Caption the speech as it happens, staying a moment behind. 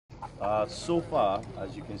So far,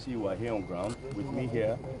 as you can see, we're here on ground. With me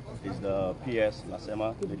here is the PS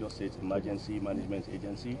LASEMA, Lagos State Emergency Management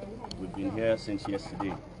Agency. We've been here since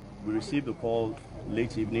yesterday. We received a call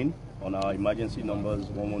late evening on our emergency numbers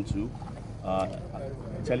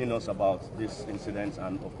 112, telling us about this incident,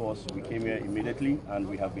 and of course we came here immediately and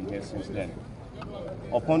we have been here since then.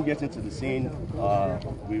 Upon getting to the scene,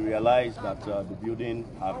 we realized that the building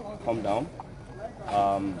had come down.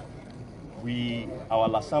 Our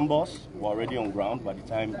LASAMBOS were already on ground by the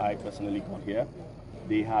time I personally got here.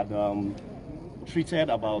 They had treated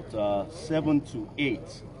about 7 to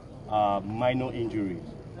 8 minor injuries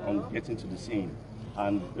on getting to the scene,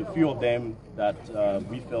 and a few of them that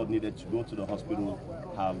we felt needed to go to the hospital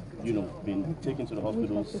have, been taken to the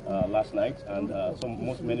hospitals last night, and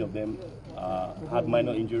many of them had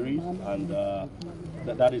minor injuries, and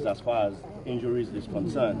that is as far as injuries is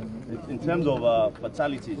concerned. In terms of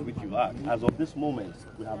fatalities, which you asked, as of this moment,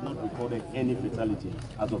 we have not recorded any fatalities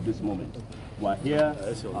as of this moment. We are here,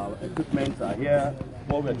 our equipment are here.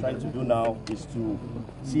 What we're trying to do now is to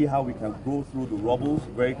see how we can go through the rubble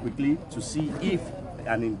very quickly to see if,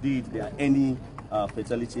 and indeed, there are any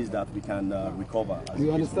fatalities that we can recover. Do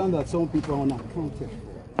you understand that some people are unaccounted for?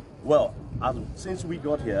 Well, since we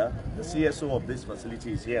got here, the CSO of this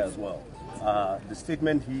facility is here as well. The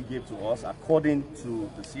statement he gave to us, according to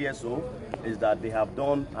the CSO, is that they have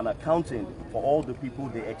done an accounting for all the people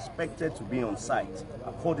they expected to be on site,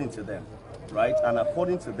 according to them, right? And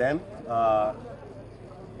according to them,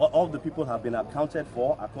 all the people have been accounted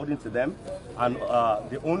for, according to them, and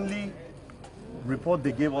the only report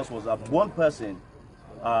they gave us was that one person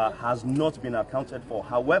has not been accounted for.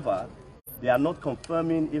 However, they are not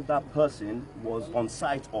confirming if that person was on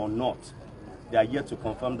site or not. They are yet to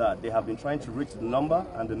confirm that. They have been trying to reach the number,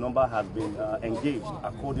 and the number has been engaged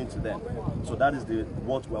according to them. So that is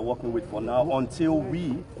what we're working with for now until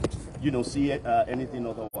we, see anything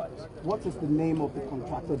otherwise. What is the name of the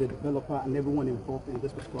contractor, the developer, and everyone involved in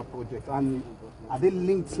this particular project? And are they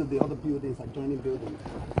linked to the other buildings, adjoining buildings?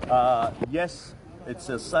 Yes, it's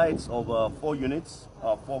a site of 4 units,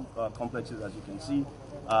 4 complexes, as you can see.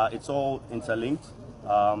 It's all interlinked.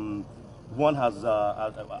 One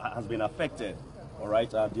has been affected, all right?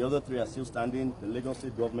 The other 3 are still standing. The Lagos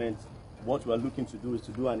State government, what we're looking to do is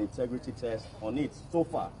to do an integrity test on it. So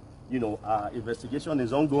far, investigation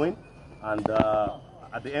is ongoing, and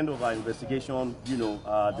at the end of our investigation,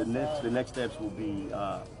 the next steps will be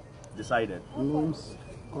decided. Names,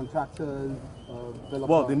 contractors, developers?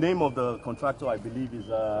 Well, the name of the contractor, I believe, is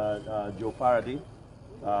Joe Faraday.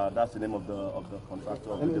 That's the name of the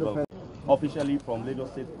contractor. Of the developer. Officially, from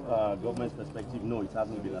Lagos State government's perspective, no, it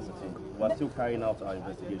hasn't been ascertained. We're still carrying out our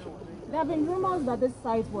investigation. There have been rumors that this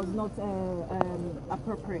site was not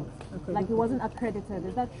appropriate, like it wasn't accredited.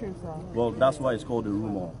 Is that true, sir? Well, that's why it's called a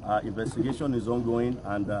rumor. Our investigation is ongoing,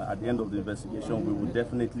 and at the end of the investigation, we will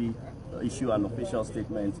definitely issue an official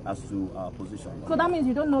statement as to our position. So that means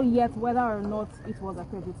you don't know yet whether or not it was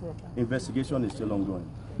accredited? Investigation is still ongoing.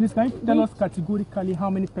 Please, can you tell us categorically how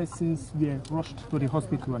many persons were rushed to the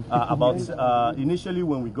hospital? Initially,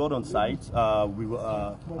 when we got on site, our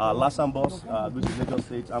LASAMBOS, which is Lagos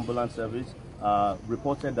State Ambulance Service,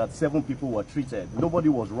 reported that 7 people were treated. Nobody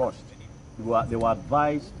was rushed. They were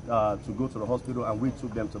advised to go to the hospital, and we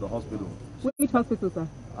took them to the hospital. Which hospital, sir?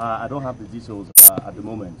 I don't have the details at the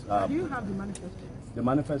moment. Do you have the manifest? The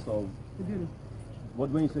manifest of? The building.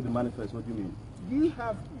 When you say the manifest, what do you mean? Do you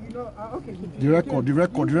have, okay. The record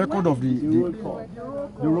of the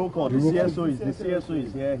roll call. The CSO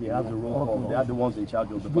is here. He has the roll call. They are the ones in charge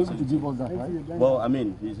of the facility. to give us that, right? Well, I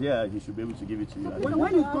mean, he's here. He should be able to give it to you.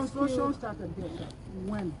 When did construction started here, sir?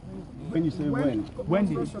 When? When you say when? When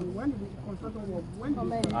did the construction work? When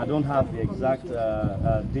did I don't have the exact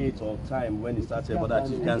date or time when it started, but as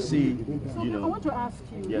you can see, I want to ask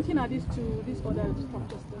you, yes, looking at this other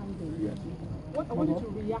structure standing, yes. What I want you to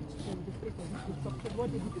react to the state of this structure. What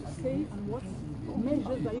did you say, and what measures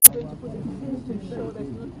are you going to put in place to ensure that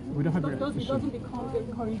it doesn't become a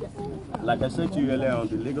corridor? Like I said to you earlier on,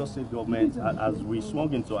 the Lagos State government, as we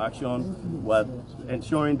swung into action, was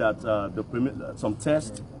ensuring that some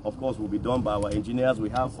tests, of course, will be done by our engineers. We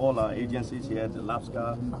have all our agencies here, the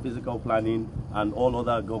LAPSCA, physical planning, and all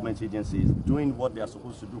other government agencies doing what they are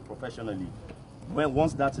supposed to do professionally.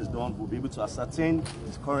 Once that is done, we'll be able to ascertain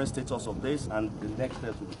the current status of this, and the next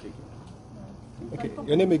steps will be taken. Okay,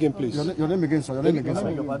 your name again, please. Your name again, sir. Your name again, sir.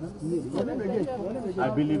 I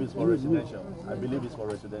believe it's for residential.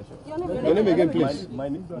 Your name again, please. My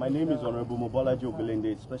name is Honorable Mobolaji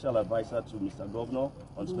Ogelende, Special Advisor to Mr. Governor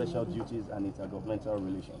on Special Duties and Intergovernmental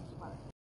Relations.